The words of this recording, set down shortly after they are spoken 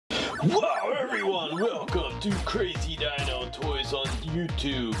Wow, everyone, welcome to Crazy Dino Toys on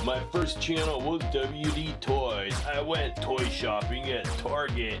YouTube. My first channel was WDToys. I went toy shopping at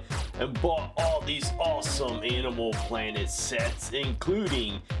Target and bought all these awesome Animal Planet sets,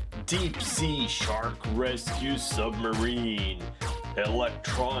 including Deep Sea Shark Rescue Submarine,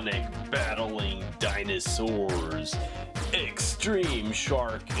 Electronic Battling Dinosaurs, Extreme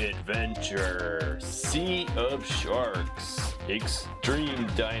Shark Adventure, Sea of Sharks, Extreme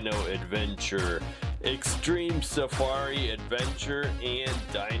Dino Adventure, Extreme Safari Adventure, and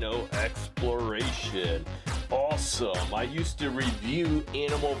Dino Exploration. Awesome! I used to review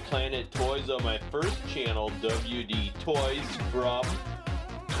Animal Planet toys on my first channel, WDToys, from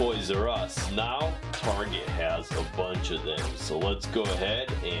Toys R Us. Now, Target has a bunch of them, so let's go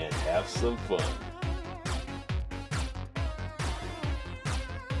ahead and have some fun.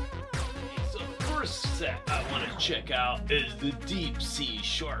 Set I want to check out is the Deep Sea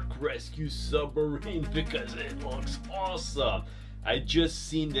Shark Rescue Submarine because it looks awesome. I just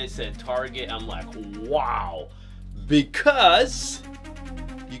seen this at Target. I'm like, wow, because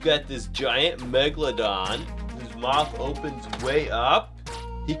you got this giant Megalodon whose mouth opens way up.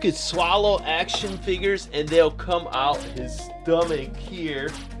 He could swallow action figures and they'll come out his stomach here,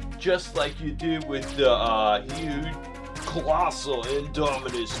 just like you do with the huge colossal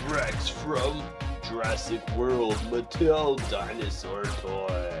Indominus Rex from Jurassic World Mattel Dinosaur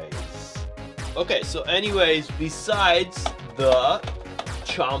Toys. Okay, so anyways, besides the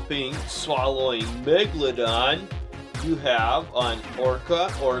chomping, swallowing Megalodon, you have an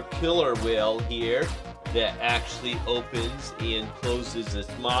orca or killer whale here that actually opens and closes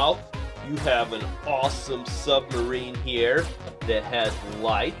its mouth. You have an awesome submarine here that has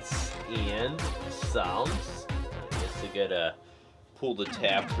lights and sounds. I guess I gotta pull the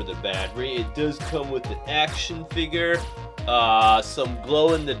tab for the battery. It does come with an action figure, some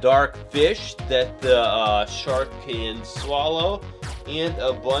glow-in-the-dark fish that the shark can swallow, and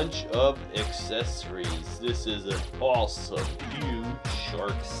a bunch of accessories. This is an awesome, huge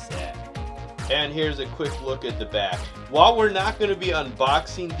shark set. And here's a quick look at the back. While we're not going to be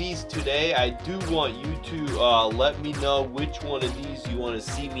unboxing these today, I do want you to let me know which one of these you want to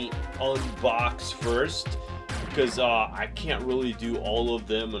see me unbox first, because I can't really do all of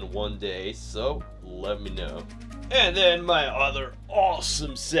them in one day, so let me know. And then my other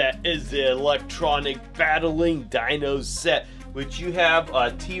awesome set is the Electronic Battling Dinos set, which you have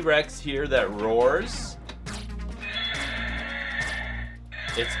a T-Rex here that roars.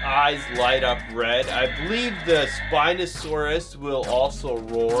 Its eyes light up red. I believe the Spinosaurus will also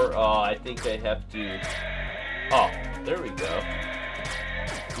roar. I think I have to... Oh, there we go.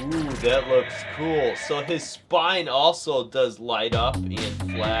 Ooh, that looks cool. So his spine also does light up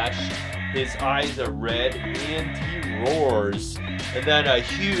and flash. His eyes are red and he roars. And then a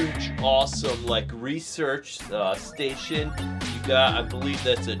huge, awesome, like, research station. You got, I believe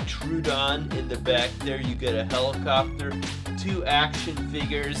that's a Rodan in the back there. You get a helicopter, 2 action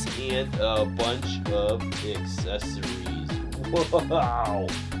figures, and a bunch of accessories. Wow!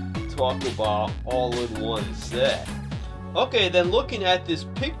 Talk about all-in-one set. Okay, then looking at this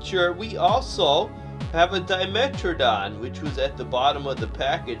picture, we also have a Dimetrodon, which was at the bottom of the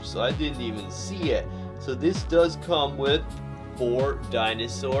package, so I didn't even see it. So this does come with 4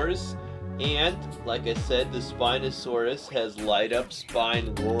 dinosaurs, and like I said, the Spinosaurus has light up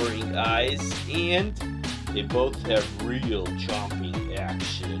spine, roaring eyes, and they both have real chomping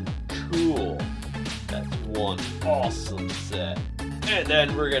action. Cool. That's one awesome set. And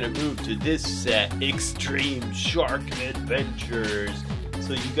then we're gonna move to this set, Extreme Shark Adventures.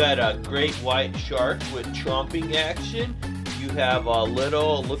 So you got a great white shark with chomping action. You have a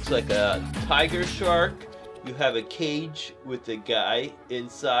little, looks like a tiger shark. You have a cage with a guy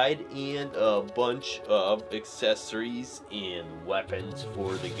inside and a bunch of accessories and weapons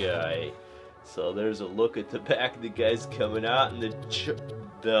for the guy. So there's a look at the back. The guy's coming out and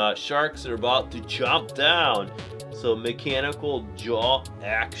the sharks are about to chomp down. So mechanical jaw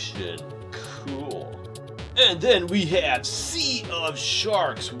action. Cool. And then we have Sea of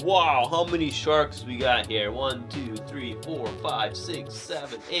Sharks. Wow, how many sharks we got here? 1, 2, 3, 4, 5, 6,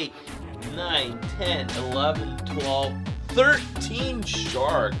 7, 8, 9, 10, 11, 12, 13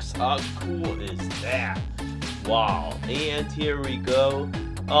 sharks. How cool is that? Wow. And here we go.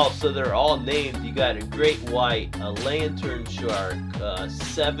 Oh, so they're all named. You got a great white, a lantern shark, a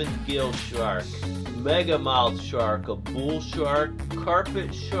 7-gill shark, mega mouth shark, a bull shark,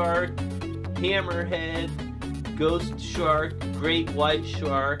 carpet shark, hammerhead, ghost shark, great white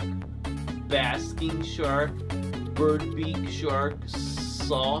shark, basking shark, birdbeak shark,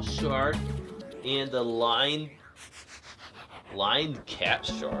 saw shark, and a line Lion cat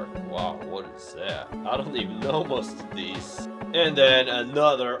shark. Wow, what is that? I don't even know most of these. And then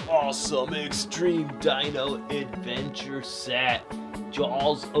another awesome extreme dino adventure set.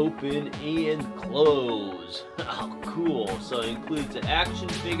 Jaws open and close. How cool. So it includes an action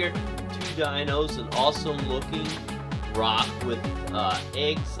figure, 2 dinos, an awesome looking rock with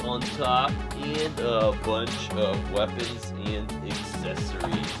eggs on top, and a bunch of weapons and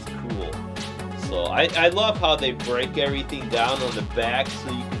accessories. Cool. So I love how they break everything down on the back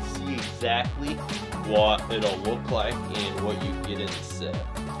so you can see exactly what it'll look like and what you get in the set.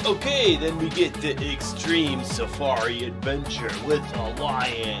 Okay, then we get the Extreme Safari Adventure with a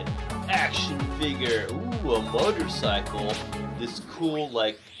lion, action figure, ooh, a motorcycle, this cool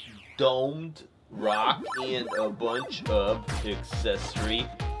like domed rock, and a bunch of accessory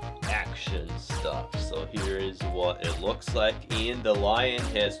action stuff. So here is what it looks like, and the lion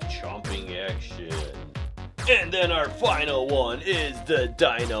has chomping action. And then our final one is the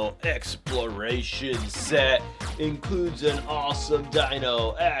Dino Exploration set. Includes an awesome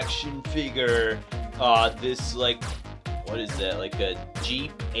dino action figure. This like, what is that? Like a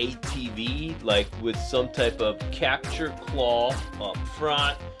Jeep ATV, like with some type of capture claw up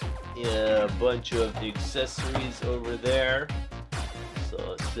front. A bunch of accessories over there.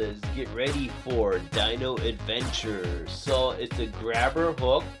 So it says get ready for Dino Adventure. So it's a grabber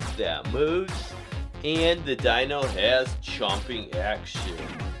hook that moves, and the dino has chomping action.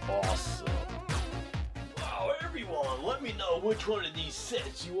 Awesome. Wow, everyone, let me know which one of these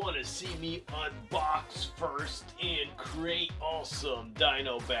sets you want to see me unbox first and create awesome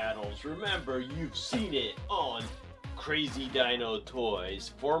dino battles. Remember, you've seen it on Crazy Dino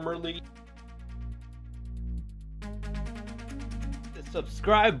Toys, formerly. The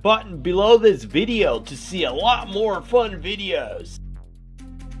subscribe button below this video to see a lot more fun videos.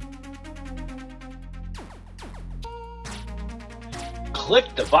 Click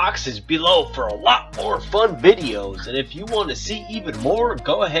the boxes below for a lot more fun videos, and if you want to see even more,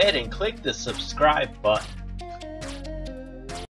 go ahead and click the subscribe button.